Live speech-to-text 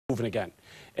moving again.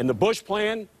 And the Bush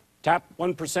plan, top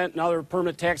 1% and other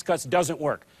permanent tax cuts, doesn't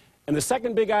work. And the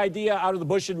second big idea out of the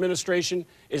Bush administration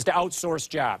is to outsource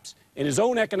jobs. In his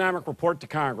own economic report to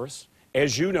Congress,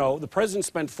 as you know, the president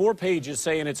spent 4 pages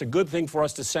saying it's a good thing for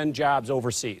us to send jobs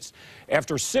overseas.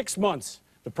 After 6 months,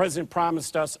 the president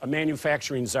promised us a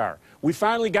manufacturing czar. We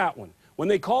finally got one. When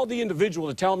they called the individual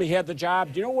to tell him he had the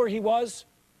job, do you know where he was?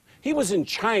 He was in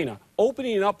China,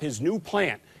 opening up his new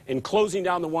plant and closing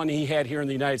down the one he had here in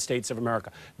the United States of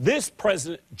America. This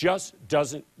president just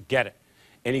doesn't get it.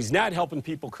 And he's not helping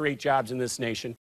people create jobs in this nation.